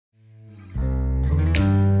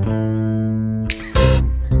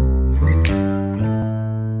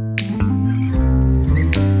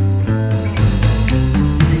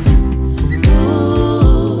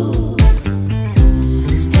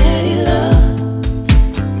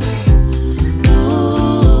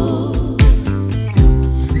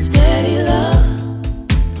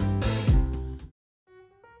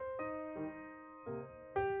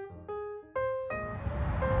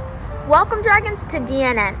Dragons to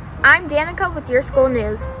DNN. I'm Danica with your school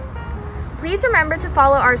news. Please remember to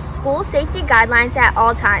follow our school safety guidelines at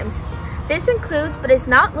all times. This includes, but is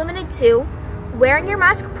not limited to, wearing your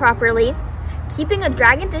mask properly, keeping a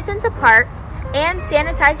dragon distance apart, and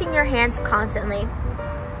sanitizing your hands constantly.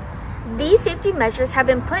 These safety measures have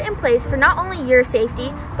been put in place for not only your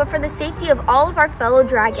safety, but for the safety of all of our fellow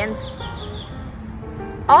dragons.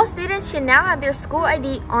 All students should now have their school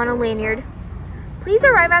ID on a lanyard. Please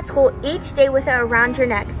arrive at school each day with it around your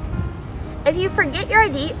neck. If you forget your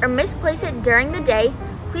ID or misplace it during the day,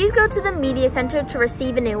 please go to the media center to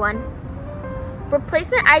receive a new one.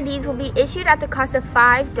 Replacement IDs will be issued at the cost of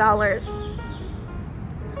 $5.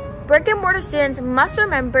 Brick and mortar students must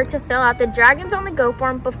remember to fill out the Dragons on the Go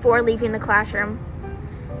form before leaving the classroom.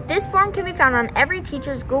 This form can be found on every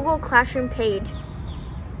teacher's Google Classroom page.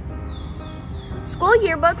 School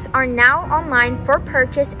yearbooks are now online for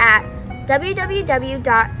purchase at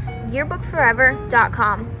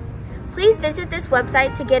www.yearbookforever.com. Please visit this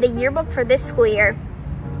website to get a yearbook for this school year.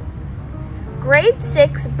 Grade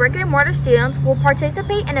 6 brick and mortar students will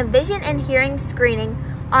participate in a vision and hearing screening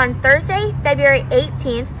on Thursday, February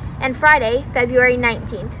 18th and Friday, February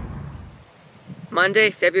 19th.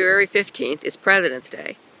 Monday, February 15th is President's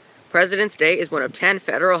Day. President's Day is one of 10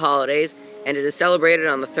 federal holidays, and it is celebrated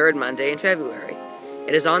on the third Monday in February.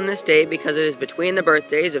 It is on this day because it is between the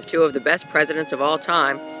birthdays of two of the best presidents of all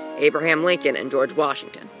time, Abraham Lincoln and George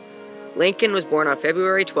Washington. Lincoln was born on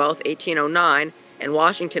February 12, 1809, and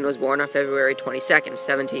Washington was born on February 22,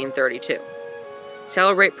 1732.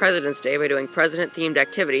 Celebrate President's Day by doing president-themed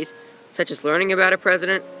activities, such as learning about a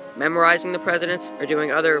president, memorizing the presidents, or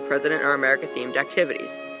doing other President or America-themed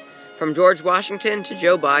activities. From George Washington to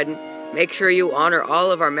Joe Biden, make sure you honor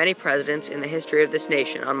all of our many presidents in the history of this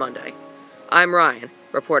nation on Monday. I'm Ryan,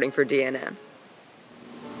 reporting for DNN.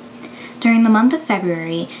 During the month of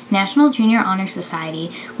February, National Junior Honor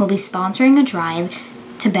Society will be sponsoring a drive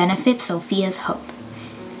to benefit Sophia's Hope.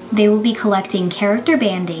 They will be collecting character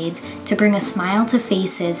Band-Aids to bring a smile to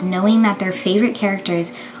faces knowing that their favorite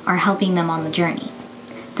characters are helping them on the journey.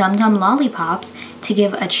 Dum Dum Lollipops to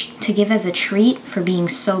give as a treat for being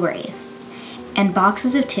so brave. And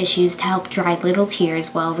boxes of tissues to help dry little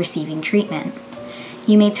tears while receiving treatment.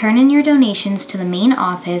 You may turn in your donations to the main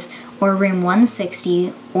office or room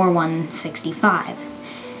 160 or 165.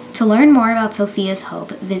 To learn more about Sophia's Hope,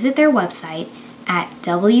 visit their website at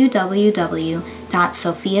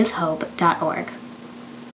www.sophiashope.org.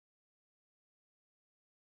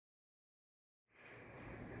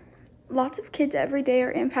 Lots of kids every day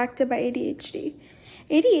are impacted by ADHD.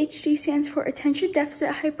 ADHD stands for Attention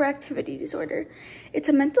Deficit Hyperactivity Disorder. It's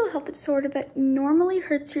a mental health disorder that normally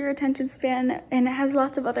hurts your attention span, and it has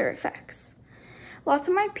lots of other effects. Lots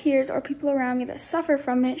of my peers or people around me that suffer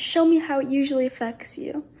from it show me how it usually affects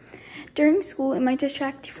you. During school, it might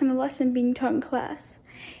distract you from the lesson being taught in class.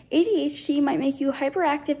 ADHD might make you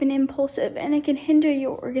hyperactive and impulsive, and it can hinder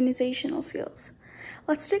your organizational skills.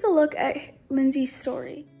 Let's take a look at Lindsay's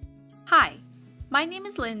story. Hi, my name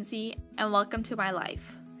is Lindsay, and welcome to my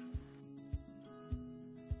life.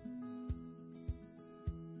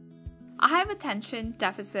 I have attention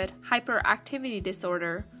deficit hyperactivity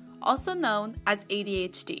disorder, also known as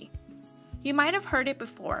ADHD. You might have heard it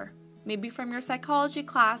before, maybe from your psychology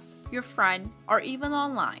class, your friend, or even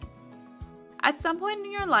online. At some point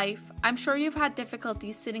in your life, I'm sure you've had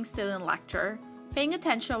difficulty sitting still in lecture, paying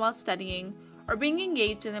attention while studying, or being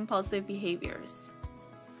engaged in impulsive behaviors.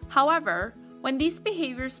 However, when these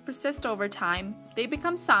behaviors persist over time, they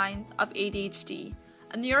become signs of ADHD,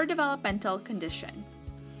 a neurodevelopmental condition.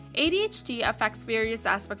 ADHD affects various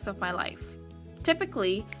aspects of my life.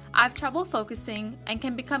 Typically, I have trouble focusing and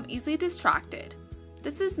can become easily distracted.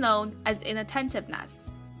 This is known as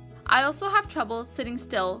inattentiveness. I also have trouble sitting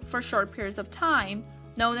still for short periods of time,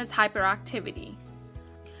 known as hyperactivity.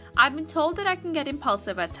 I've been told that I can get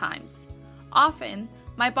impulsive at times. Often,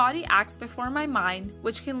 my body acts before my mind,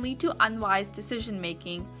 which can lead to unwise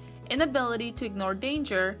decision-making, inability to ignore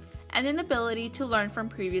danger, and inability to learn from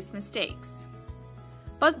previous mistakes.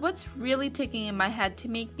 But what's really ticking in my head to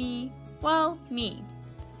make me, well, me?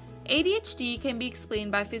 ADHD can be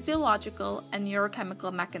explained by physiological and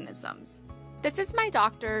neurochemical mechanisms. This is my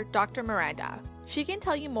doctor, Dr. Miranda. She can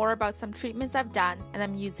tell you more about some treatments I've done and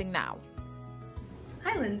I'm using now.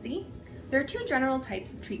 Hi, Lindsay. There are two general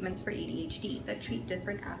types of treatments for ADHD that treat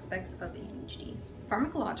different aspects of ADHD: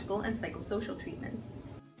 pharmacological and psychosocial treatments.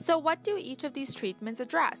 So what do each of these treatments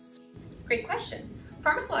address? Great question.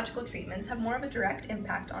 Pharmacological treatments have more of a direct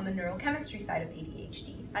impact on the neurochemistry side of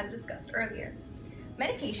ADHD, as discussed earlier.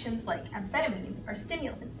 Medications like amphetamine are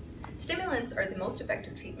stimulants. Stimulants are the most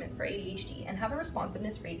effective treatment for ADHD and have a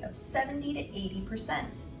responsiveness rate of 70 to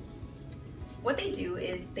 80%. What they do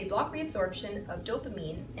is they block reabsorption of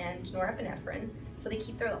dopamine and norepinephrine, so they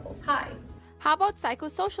keep their levels high. How about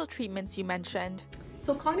psychosocial treatments you mentioned?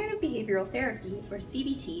 So cognitive behavioral therapy, or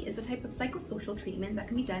CBT, is a type of psychosocial treatment that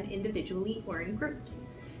can be done individually or in groups.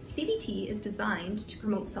 CBT is designed to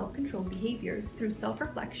promote self-controlled behaviors through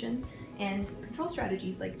self-reflection and control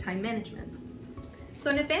strategies like time management. So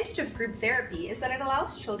an advantage of group therapy is that it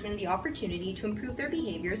allows children the opportunity to improve their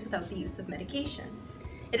behaviors without the use of medication.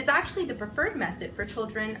 It is actually the preferred method for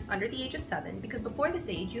children under the age of 7 because before this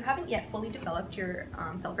age you haven't yet fully developed your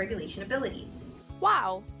self-regulation abilities.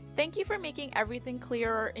 Wow! Thank you for making everything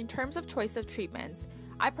clearer in terms of choice of treatments.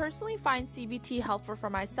 I personally find CBT helpful for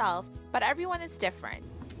myself, but everyone is different.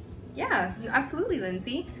 Yeah, absolutely,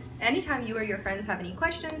 Lindsay. Anytime you or your friends have any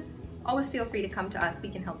questions, always feel free to come to us. We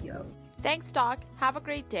can help you out. Thanks, Doc. Have a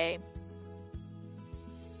great day.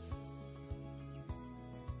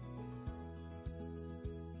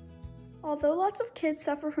 Although lots of kids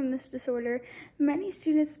suffer from this disorder, many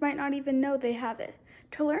students might not even know they have it.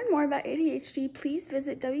 To learn more about ADHD, please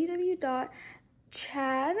visit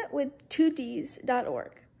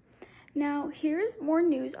www.chadwith2ds.org. Now, here's more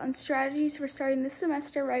news on strategies for starting this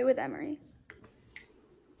semester right with Emory.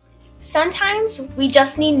 Sometimes we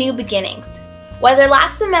just need new beginnings. Whether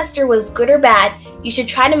last semester was good or bad, you should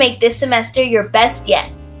try to make this semester your best yet.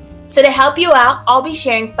 So to help you out, I'll be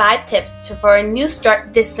sharing 5 tips for a new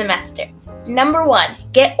start this semester. Number 1,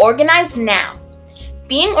 get organized now.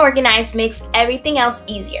 Being organized makes everything else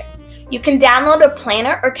easier. You can download a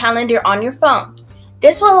planner or calendar on your phone.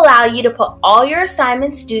 This will allow you to put all your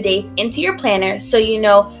assignments' due dates into your planner so you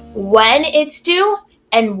know when it's due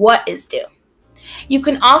and what is due. You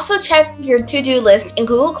can also check your to-do list in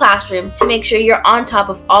Google Classroom to make sure you're on top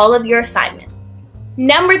of all of your assignments.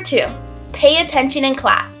 Number 2, pay attention in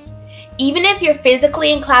class. Even if you're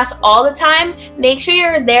physically in class all the time, make sure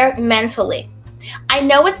you're there mentally. I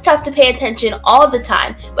know it's tough to pay attention all the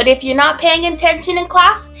time, but if you're not paying attention in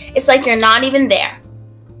class, it's like you're not even there.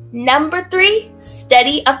 Number 3,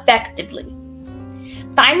 study effectively.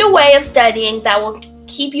 Find a way of studying that will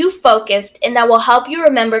keep you focused and that will help you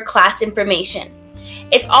remember class information.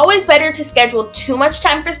 It's always better to schedule too much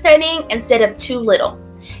time for studying instead of too little.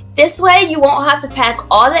 This way, you won't have to pack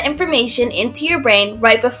all the information into your brain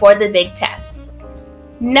right before the big test.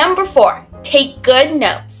 Number 4, take good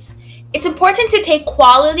notes. It's important to take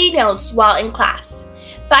quality notes while in class.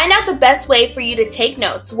 Find out the best way for you to take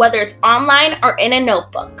notes, whether it's online or in a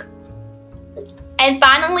notebook. And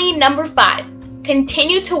finally, number 5,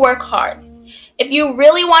 continue to work hard. If you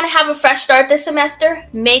really want to have a fresh start this semester,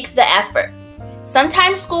 make the effort.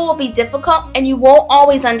 Sometimes school will be difficult and you won't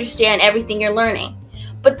always understand everything you're learning.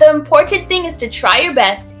 But the important thing is to try your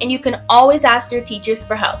best, and you can always ask your teachers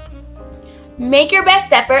for help. Make your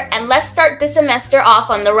best effort, and let's start this semester off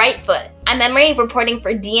on the right foot. I'm Emory reporting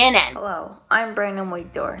for DNN. Hello, I'm Brandon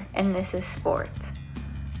Wakedoor, and this is sports.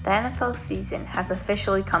 The NFL season has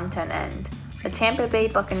officially come to an end. The Tampa Bay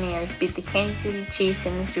Buccaneers beat the Kansas City Chiefs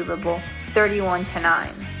in the Super Bowl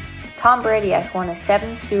 31-9. Tom Brady has won his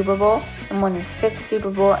 7th Super Bowl and won his 5th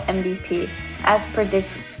Super Bowl MVP, as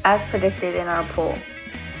predicted in our poll.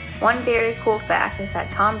 One very cool fact is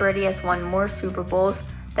that Tom Brady has won more Super Bowls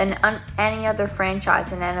than any other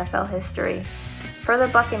franchise in NFL history. For the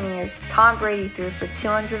Buccaneers, Tom Brady threw for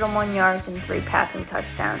 201 yards and 3 passing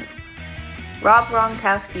touchdowns. Rob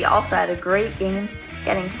Gronkowski also had a great game,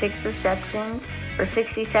 getting 6 receptions for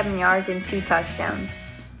 67 yards and 2 touchdowns.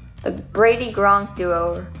 The Brady-Gronk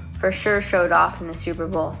duo for sure showed off in the Super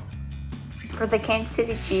Bowl. For the Kansas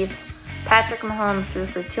City Chiefs, Patrick Mahomes threw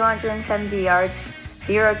for 270 yards,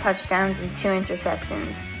 0 touchdowns, and 2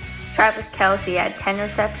 interceptions. Travis Kelce had 10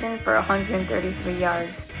 receptions for 133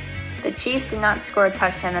 yards. The Chiefs did not score a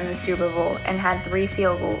touchdown in the Super Bowl and had 3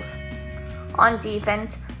 field goals. On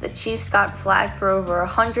defense, the Chiefs got flagged for over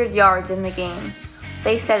 100 yards in the game.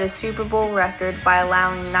 They set a Super Bowl record by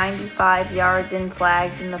allowing 95 yards in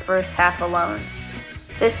flags in the first half alone.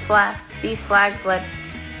 These flags led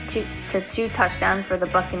to 2 touchdowns for the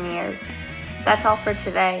Buccaneers. That's all for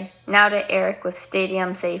today. Now to Eric with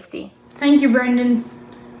Stadium Safety. Thank you, Brendan.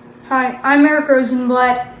 Hi, I'm Eric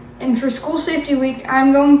Rosenblatt, and for School Safety Week,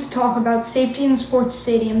 I'm going to talk about safety in sports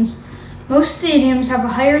stadiums. Most stadiums have a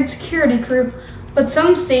hired security crew, but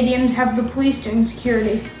some stadiums have the police doing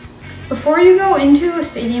security. Before you go into a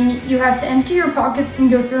stadium, you have to empty your pockets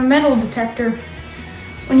and go through a metal detector.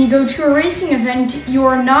 When you go to a racing event, you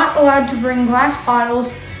are not allowed to bring glass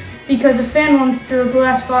bottles because a fan once threw a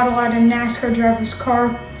glass bottle at a NASCAR driver's car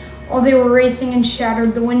while they were racing and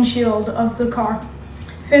shattered the windshield of the car.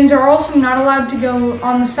 Fans are also not allowed to go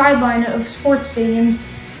on the sideline of sports stadiums,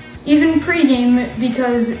 even pre-game,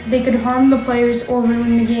 because they could harm the players or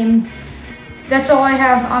ruin the game. That's all I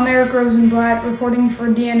have. I'm Eric Rosenblatt reporting for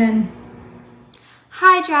DNN.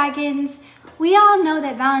 Hi Dragons! We all know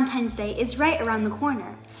that Valentine's Day is right around the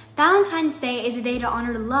corner. Valentine's Day is a day to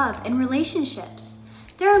honor love and relationships.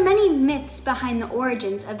 There are many myths behind the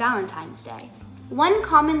origins of Valentine's Day. One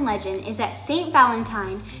common legend is that Saint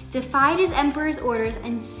Valentine defied his emperor's orders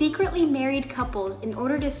and secretly married couples in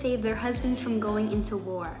order to save their husbands from going into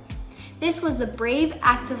war. This was the brave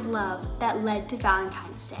act of love that led to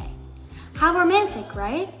Valentine's Day. How romantic,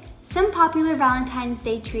 right? Some popular Valentine's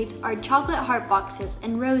Day treats are chocolate heart boxes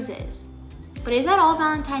and roses. But is that all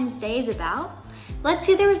Valentine's Day is about? Let's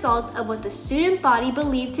see the results of what the student body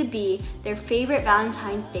believed to be their favorite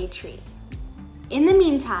Valentine's Day treat. In the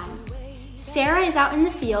meantime, Sarah is out in the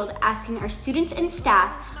field asking our students and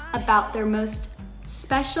staff about their most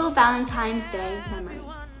special Valentine's Day memory.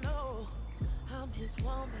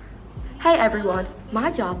 Hey everyone,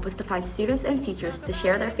 my job was to find students and teachers to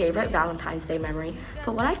share their favorite Valentine's Day memory,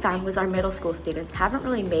 but what I found was our middle school students haven't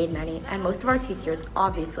really made many, and most of our teachers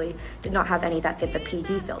obviously did not have any that fit the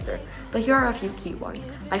PG filter, but here are a few cute ones.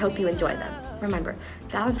 I hope you enjoy them. Remember,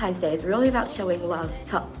 Valentine's Day is really about showing love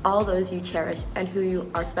to all those you cherish and who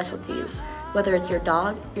are special to you, whether it's your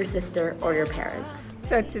dog, your sister, or your parents.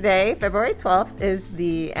 So today, February 12th, is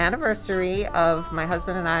the anniversary of my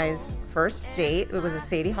husband and I's first date. It was a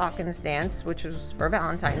Sadie Hawkins dance, which was for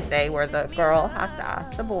Valentine's Day, where the girl has to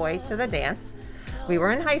ask the boy to the dance. We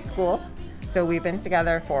were in high school, so we've been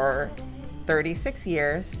together for 36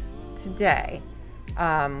 years today,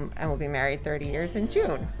 and we'll be married 30 years in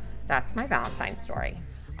June. That's my Valentine's story.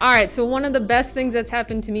 All right, so one of the best things that's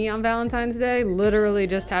happened to me on Valentine's Day literally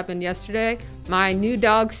just happened yesterday. My new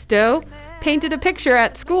dog, Stowe, painted a picture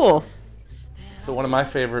at school. So one of my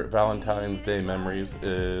favorite Valentine's Day memories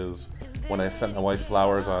is when I sent my wife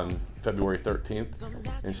flowers on February 13th,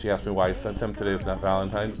 and she asked me why I sent them. Today is not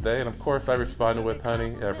Valentine's Day, and of course I responded with,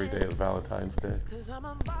 honey, every day is Valentine's Day.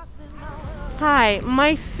 Hi,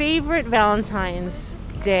 my favorite Valentine's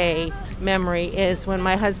Day memory is when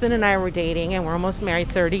my husband and I were dating, and we're almost married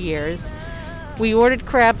 30 years. We ordered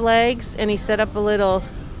crab legs, and he set up a little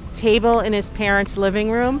table in his parents'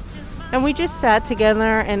 living room, and we just sat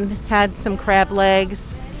together and had some crab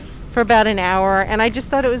legs for about an hour, and I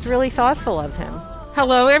just thought it was really thoughtful of him.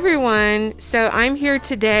 Hello everyone. So I'm here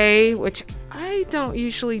today, which I don't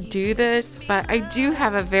usually do this, but I do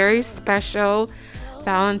have a very special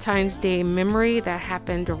Valentine's Day memory that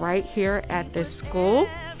happened right here at this school.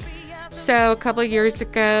 So a couple of years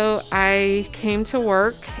ago, I came to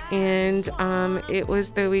work, and it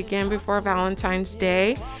was the weekend before Valentine's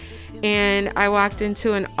Day, and I walked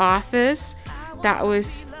into an office that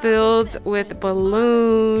was filled with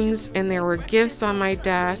balloons, and there were gifts on my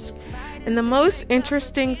desk. And the most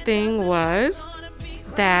interesting thing was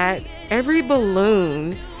that every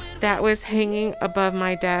balloon that was hanging above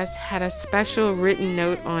my desk had a special written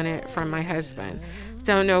note on it from my husband.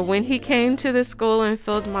 Don't know when he came to the school and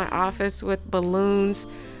filled my office with balloons,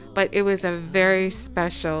 but it was a very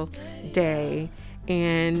special day.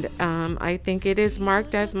 And I think it is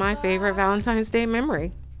marked as my favorite Valentine's Day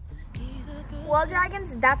memory. Well,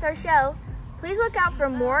 Dragons, that's our show. Please look out for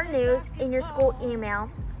more news in your school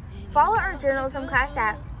email. Follow our journalism class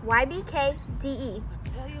at YBKDE.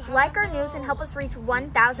 Like our news and help us reach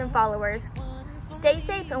 1,000 followers. Stay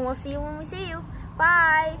safe, and we'll see you when we see you.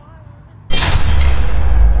 Bye!